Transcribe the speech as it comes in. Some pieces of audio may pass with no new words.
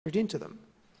into them.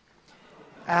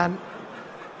 And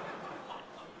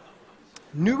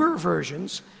newer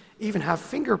versions even have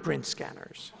fingerprint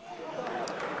scanners.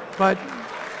 But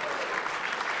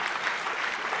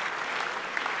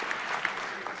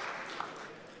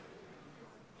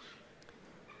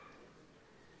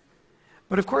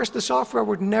of course, the software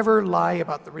would never lie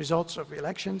about the results of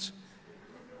elections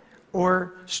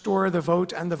or store the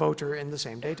vote and the voter in the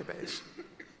same database.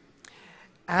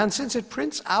 And since it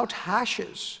prints out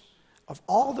hashes of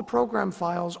all the program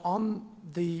files on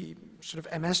the sort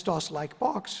of MS-DOS-like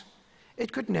box,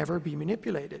 it could never be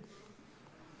manipulated.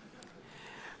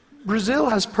 Brazil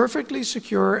has perfectly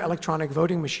secure electronic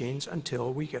voting machines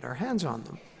until we get our hands on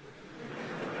them.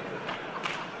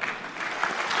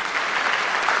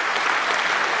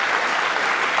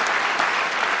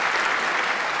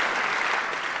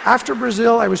 After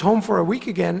Brazil, I was home for a week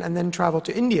again and then traveled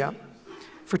to India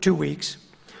for 2 weeks.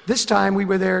 This time, we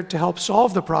were there to help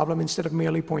solve the problem instead of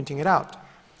merely pointing it out.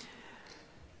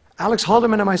 Alex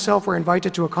Haldeman and myself were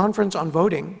invited to a conference on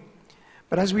voting,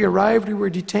 but as we arrived, we were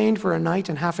detained for a night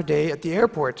and half a day at the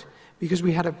airport because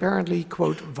we had apparently,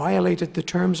 quote, violated the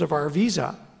terms of our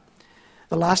visa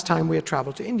the last time we had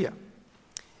traveled to India.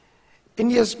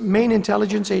 India's main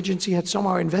intelligence agency had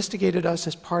somehow investigated us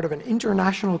as part of an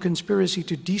international conspiracy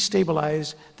to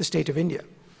destabilize the state of India.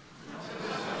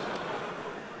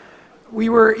 We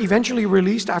were eventually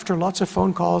released after lots of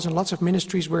phone calls and lots of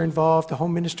ministries were involved. The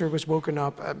Home Minister was woken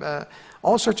up.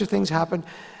 All sorts of things happened.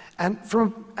 And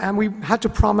we had to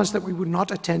promise that we would not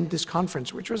attend this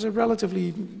conference, which was a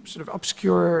relatively sort of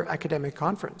obscure academic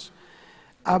conference.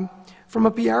 From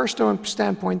a PR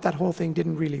standpoint, that whole thing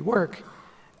didn't really work.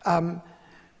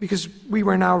 Because we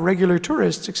were now regular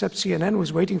tourists, except CNN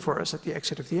was waiting for us at the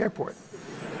exit of the airport.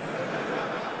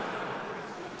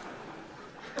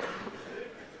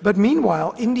 But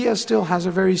meanwhile, India still has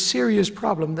a very serious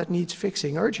problem that needs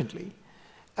fixing urgently.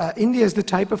 India is the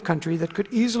type of country that could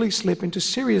easily slip into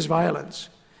serious violence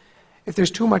if there's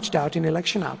too much doubt in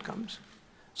election outcomes.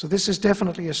 So this is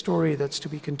definitely a story that's to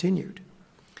be continued.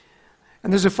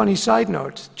 And there's a funny side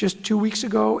note. Just 2 weeks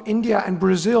ago, India and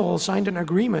Brazil signed an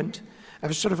agreement,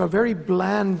 sort of a very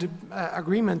bland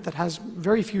agreement that has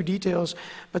very few details,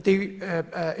 but they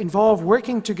involve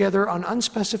working together on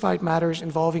unspecified matters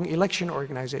involving election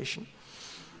organization.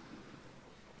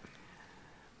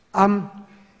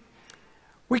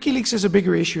 WikiLeaks is a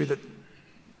bigger issue that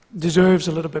deserves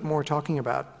a little bit more talking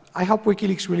about. I helped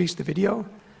WikiLeaks release the video.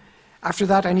 After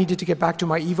that, I needed to get back to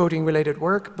my e-voting related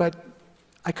work, but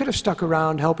I could have stuck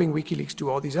around helping WikiLeaks do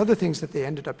all these other things that they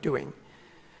ended up doing.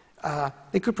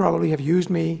 They could probably have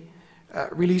used me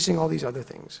releasing all these other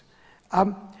things.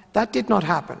 That did not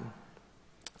happen.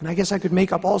 And I guess I could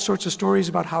make up all sorts of stories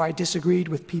about how I disagreed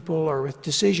with people or with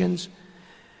decisions.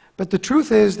 But the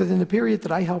truth is that in the period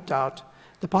that I helped out,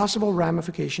 the possible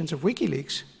ramifications of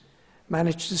WikiLeaks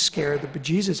managed to scare the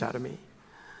bejesus out of me.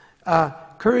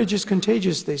 Courage is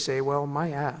contagious, they say. Well, my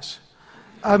ass.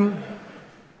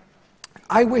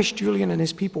 I wish Julian and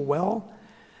his people well,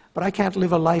 but I can't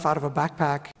live a life out of a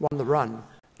backpack on the run,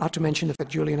 not to mention the fact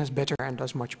that Julian has better and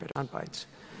does much better soundbites.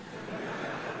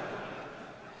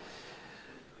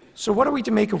 So what are we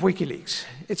to make of WikiLeaks?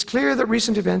 It's clear that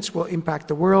recent events will impact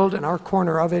the world and our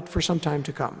corner of it for some time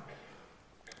to come.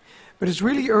 But it's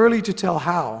really early to tell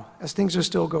how, as things are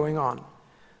still going on.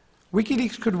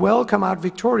 WikiLeaks could well come out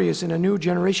victorious in a new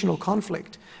generational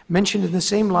conflict, mentioned in the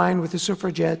same line with the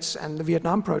suffragettes and the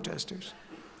Vietnam protesters.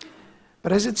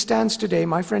 But as it stands today,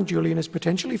 my friend Julian is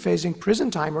potentially facing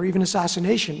prison time or even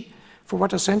assassination for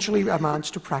what essentially amounts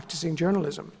to practicing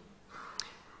journalism.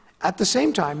 At the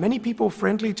same time, many people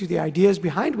friendly to the ideas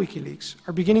behind WikiLeaks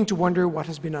are beginning to wonder what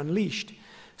has been unleashed.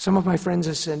 Some of my friends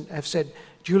have said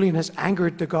Julian has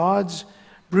angered the gods.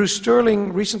 Bruce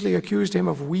Sterling recently accused him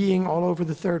of weeing all over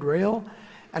the third rail.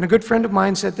 And a good friend of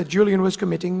mine said that Julian was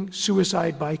committing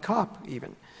suicide by cop,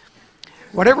 even.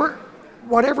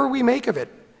 Whatever we make of it,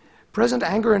 present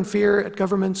anger and fear at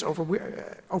governments over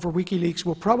WikiLeaks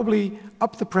will probably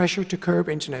up the pressure to curb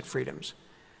internet freedoms.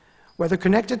 Whether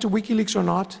connected to WikiLeaks or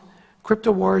not,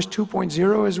 Crypto Wars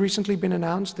 2.0 has recently been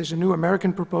announced. There's a new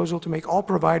American proposal to make all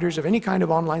providers of any kind of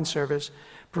online service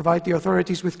provide the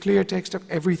authorities with clear text of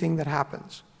everything that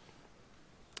happens.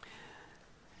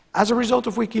 As a result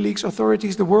of WikiLeaks,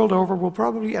 authorities the world over will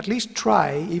probably at least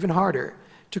try even harder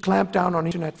to clamp down on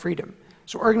internet freedom.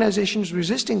 So organizations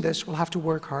resisting this will have to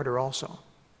work harder also.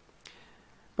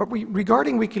 But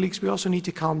regarding WikiLeaks, we also need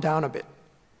to calm down a bit.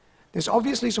 There's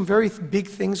obviously some very big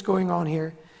things going on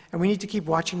here, and we need to keep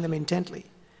watching them intently.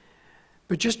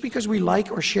 But just because we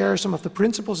like or share some of the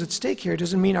principles at stake here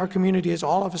doesn't mean our community is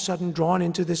all of a sudden drawn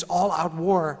into this all-out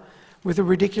war with a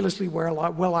ridiculously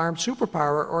well-armed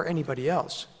superpower or anybody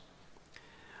else.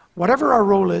 Whatever our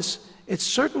role is, it's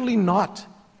certainly not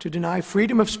to deny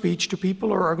freedom of speech to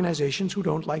people or organizations who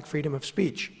don't like freedom of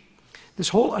speech. This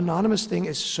whole anonymous thing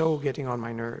is so getting on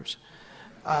my nerves.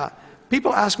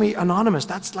 People ask me, anonymous,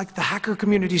 that's like the hacker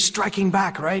community striking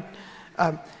back, right?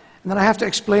 And then I have to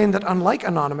explain that unlike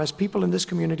anonymous, people in this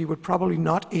community would probably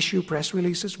not issue press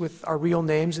releases with our real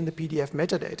names in the PDF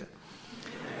metadata.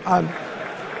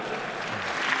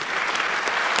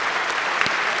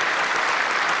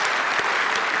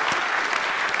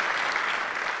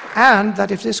 And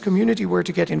that if this community were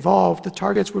to get involved, the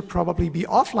targets would probably be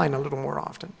offline a little more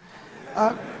often.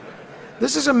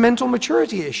 This is a mental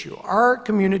maturity issue. Our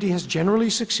community has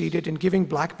generally succeeded in giving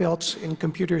black belts in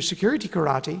computer security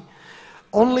karate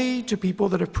only to people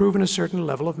that have proven a certain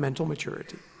level of mental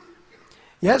maturity.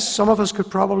 Yes, some of us could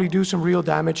probably do some real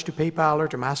damage to PayPal or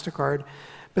to MasterCard,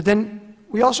 but then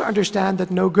we also understand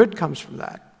that no good comes from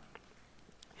that.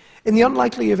 In the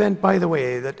unlikely event, by the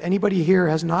way, that anybody here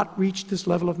has not reached this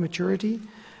level of maturity,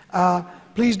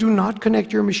 please do not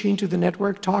connect your machine to the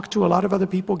network, talk to a lot of other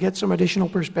people, get some additional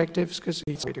perspectives, because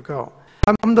it's the way to go.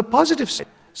 On the positive side,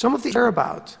 some of the care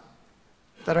about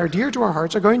that are dear to our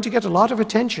hearts are going to get a lot of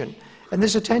attention, and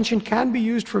this attention can be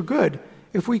used for good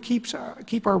if we keep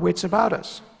our wits about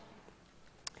us.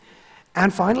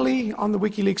 And finally, on the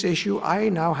WikiLeaks issue, I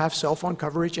now have cell phone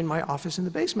coverage in my office in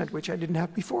the basement, which I didn't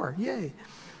have before. Yay.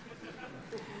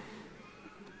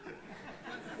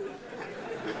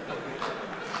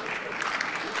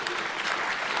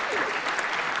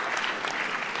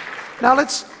 Now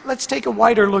let's take a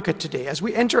wider look at today. As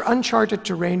we enter uncharted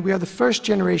terrain, we are the first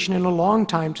generation in a long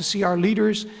time to see our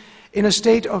leaders in a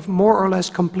state of more or less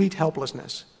complete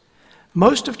helplessness.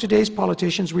 Most of today's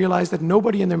politicians realize that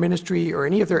nobody in their ministry or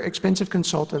any of their expensive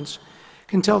consultants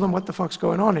can tell them what the fuck's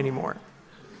going on anymore.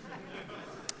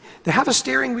 They have a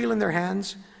steering wheel in their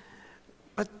hands,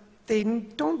 but they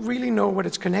don't really know what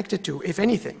it's connected to, if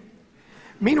anything.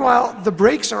 Meanwhile, the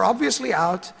brakes are obviously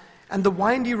out, and the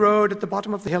windy road at the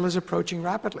bottom of the hill is approaching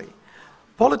rapidly.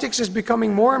 Politics is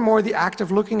becoming more and more the act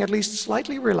of looking at least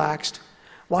slightly relaxed,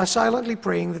 while silently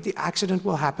praying that the accident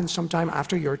will happen sometime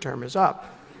after your term is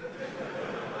up.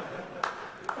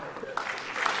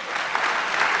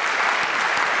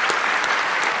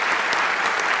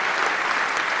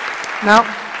 Now,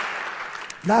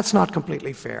 that's not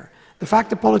completely fair. The fact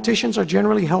that politicians are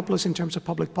generally helpless in terms of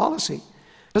public policy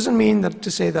doesn't mean to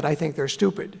say that I think they're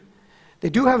stupid. They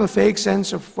do have a vague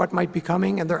sense of what might be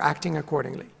coming, and they're acting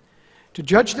accordingly. To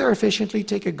judge their efficiency,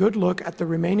 take a good look at the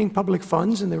remaining public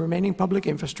funds and the remaining public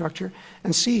infrastructure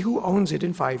and see who owns it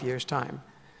in 5 years' time.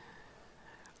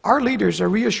 Our leaders are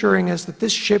reassuring us that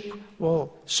this ship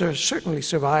will certainly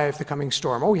survive the coming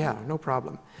storm. Oh yeah, no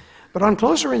problem. But on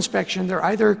closer inspection, they're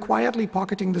either quietly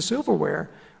pocketing the silverware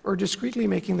or discreetly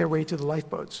making their way to the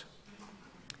lifeboats.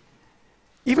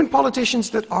 Even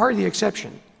politicians that are the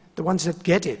exception, the ones that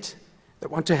get it, that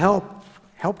want to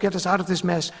help get us out of this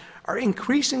mess, are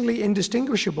increasingly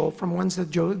indistinguishable from ones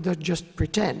that just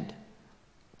pretend.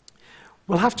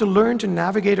 We'll have to learn to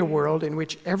navigate a world in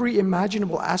which every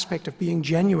imaginable aspect of being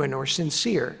genuine or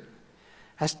sincere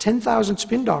has 10,000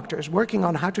 spin doctors working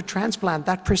on how to transplant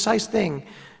that precise thing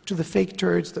to the fake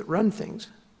turds that run things.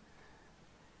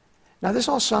 Now, this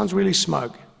all sounds really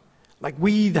smug, like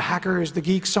we, the hackers, the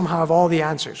geeks, somehow have all the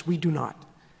answers. We do not.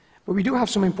 But we do have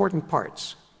some important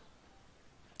parts.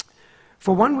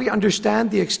 For one, we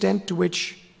understand the extent to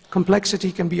which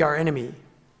complexity can be our enemy.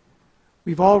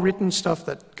 We've all written stuff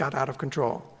that got out of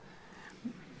control.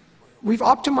 We've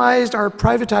optimized our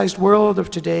privatized world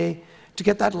of today to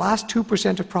get that last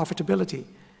 2% of profitability.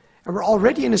 And we're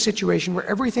already in a situation where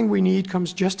everything we need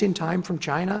comes just in time from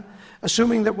China,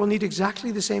 assuming that we'll need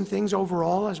exactly the same things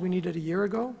overall as we needed a year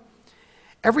ago.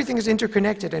 Everything is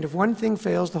interconnected, and if one thing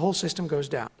fails, the whole system goes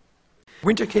down.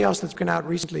 Winter chaos that's been out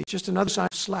recently is just another sign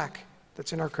of slack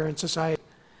that's in our current society.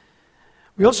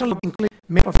 We also look in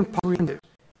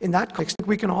that context,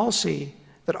 we can all see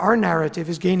that our narrative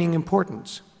is gaining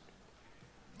importance.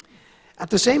 At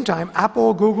the same time,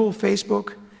 Apple, Google,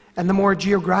 Facebook, and the more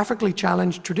geographically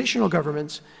challenged traditional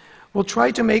governments will try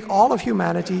to make all of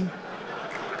humanity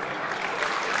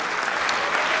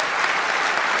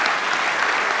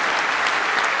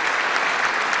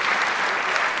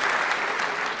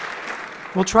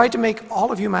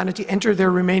enter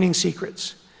their remaining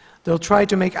secrets. They'll try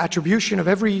to make attribution of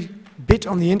every bit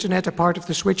on the internet a part of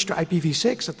the switch to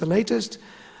IPv6 at the latest.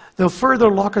 They'll further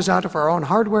lock us out of our own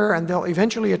hardware, and they'll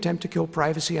eventually attempt to kill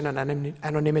privacy and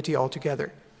anonymity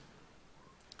altogether.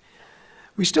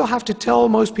 We still have to tell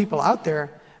most people out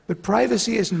there, But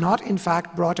privacy is not in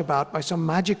fact brought about by some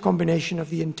magic combination of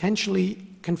the intentionally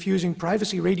confusing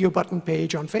privacy radio button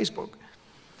page on Facebook.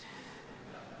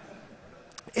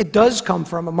 It does come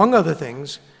from, among other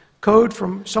things, code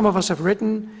from some of us have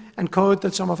written and code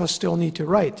that some of us still need to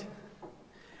write.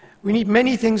 We need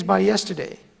many things by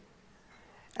yesterday,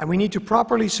 and we need to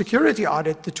properly security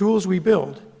audit the tools we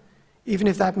build, even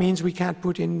if that means we can't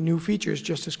put in new features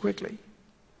just as quickly.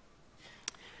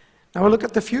 Now we'll look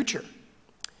at the future.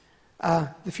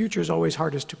 The future is always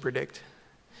hardest to predict.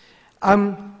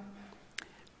 I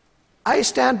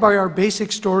stand by our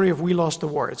basic story of we lost the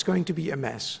war. It's going to be a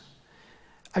mess.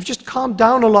 I've just calmed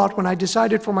down a lot when I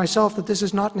decided for myself that this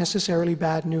is not necessarily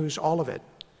bad news, all of it.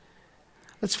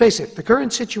 Let's face it, the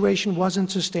current situation wasn't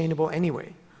sustainable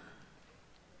anyway.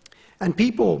 And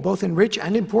people, both in rich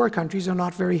and in poor countries, are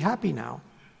not very happy now.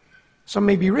 Some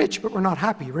may be rich, but we're not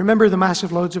happy. Remember the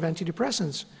massive loads of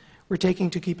antidepressants we're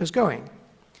taking to keep us going.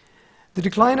 The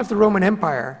decline of the Roman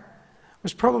Empire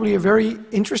was probably a very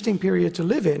interesting period to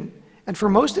live in, and for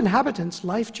most inhabitants,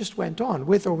 life just went on,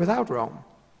 with or without Rome.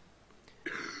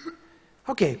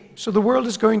 Okay, so the world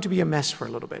is going to be a mess for a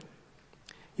little bit.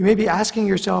 You may be asking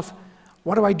yourself,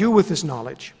 what do I do with this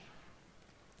knowledge?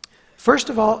 First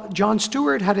of all, Jon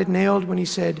Stewart had it nailed when he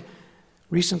said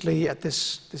recently at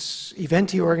this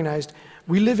event he organized,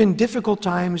 we live in difficult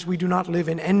times, we do not live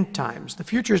in end times. The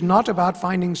future is not about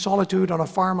finding solitude on a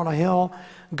farm on a hill,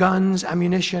 guns,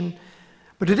 ammunition,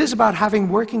 but it is about having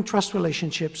working trust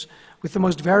relationships with the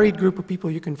most varied group of people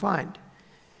you can find.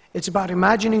 It's about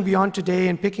imagining beyond today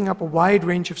and picking up a wide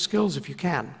range of skills if you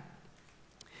can.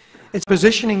 It's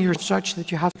positioning yourself such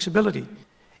that you have flexibility.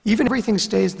 Even if everything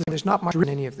stays, there's not much in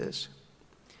any of this.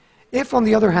 If, on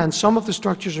the other hand, some of the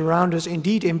structures around us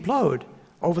indeed implode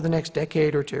over the next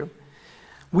decade or two,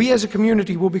 we as a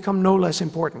community will become no less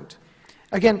important.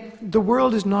 Again, the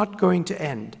world is not going to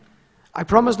end. I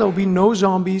promise there will be no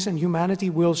zombies and humanity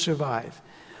will survive.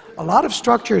 A lot of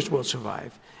structures will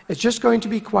survive. It's just going to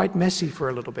be quite messy for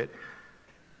a little bit.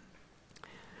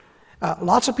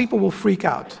 Lots of people will freak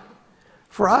out.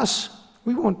 For us,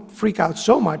 we won't freak out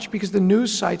so much because the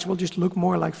news sites will just look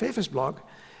more like Fefe's blog,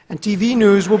 and TV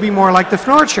news will be more like the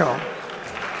Fnord Show.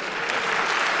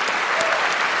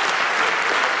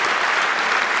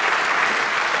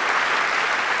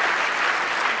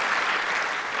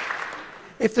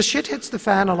 If the shit hits the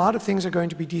fan, a lot of things are going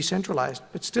to be decentralized,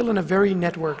 but still in a very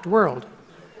networked world.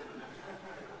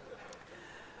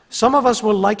 Some of us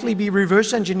will likely be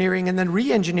reverse engineering and then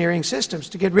re-engineering systems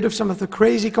to get rid of some of the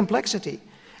crazy complexity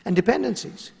and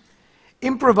dependencies.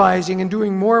 Improvising and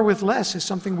doing more with less is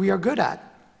something we are good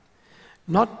at.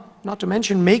 Not to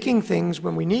mention making things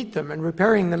when we need them and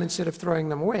repairing them instead of throwing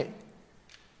them away.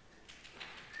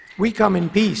 We come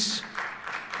in peace.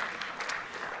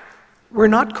 We're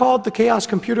not called the Chaos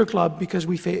Computer Club because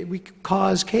we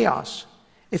cause chaos.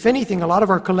 If anything, a lot of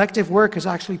our collective work has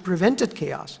actually prevented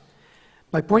chaos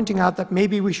by pointing out that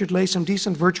maybe we should lay some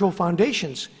decent virtual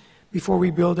foundations before we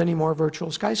build any more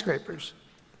virtual skyscrapers.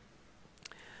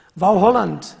 Val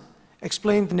Holland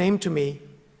explained the name to me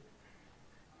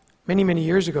many, many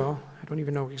years ago. I don't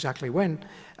even know exactly when.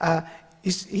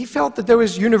 He felt that there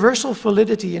was universal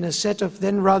validity in a set of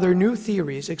then rather new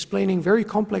theories explaining very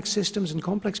complex systems and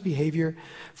complex behavior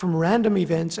from random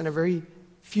events and a very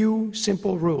few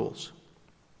simple rules.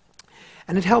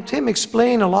 And it helped him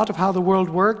explain a lot of how the world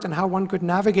worked and how one could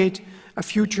navigate a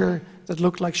future that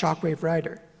looked like Shockwave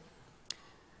Rider.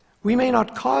 We may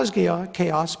not cause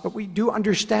chaos, but we do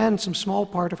understand some small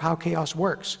part of how chaos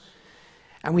works.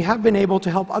 And we have been able to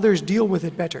help others deal with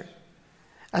it better.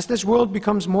 As this world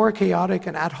becomes more chaotic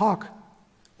and ad hoc,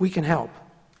 we can help.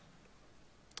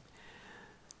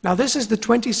 Now, this is the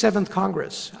 27th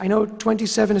Congress. I know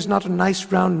 27 is not a nice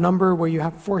round number where you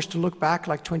have forced to look back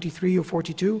like 23 or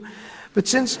 42, but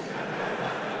since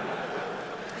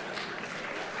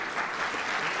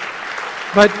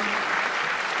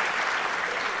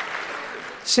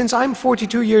I'm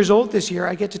 42 years old this year,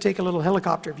 I get to take a little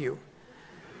helicopter view.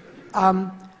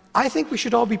 I think we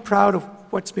should all be proud of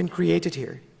what's been created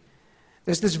here.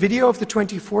 There's this video of the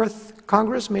 24th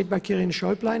Congress made by Kirin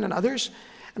Schäublein and others,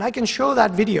 and I can show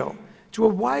that video to a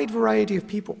wide variety of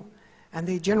people. And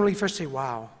they generally first say,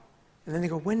 wow, and then they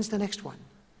go, when's the next one?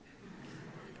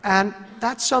 And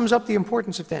that sums up the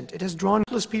importance of the event. It has drawn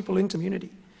countless people into the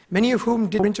community, many of whom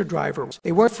did printer drivers.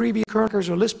 They weren't freebie workers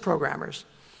or Lisp programmers.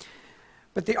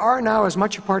 But they are now as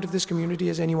much a part of this community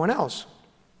as anyone else.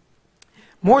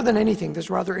 More than anything, this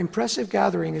rather impressive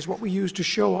gathering is what we use to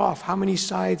show off how many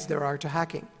sides there are to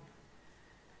hacking.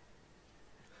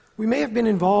 We may have been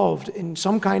involved in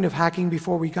some kind of hacking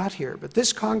before we got here, but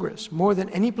this Congress, more than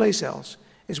any place else,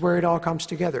 is where it all comes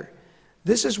together.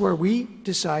 This is where we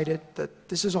decided that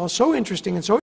this is all so interesting and so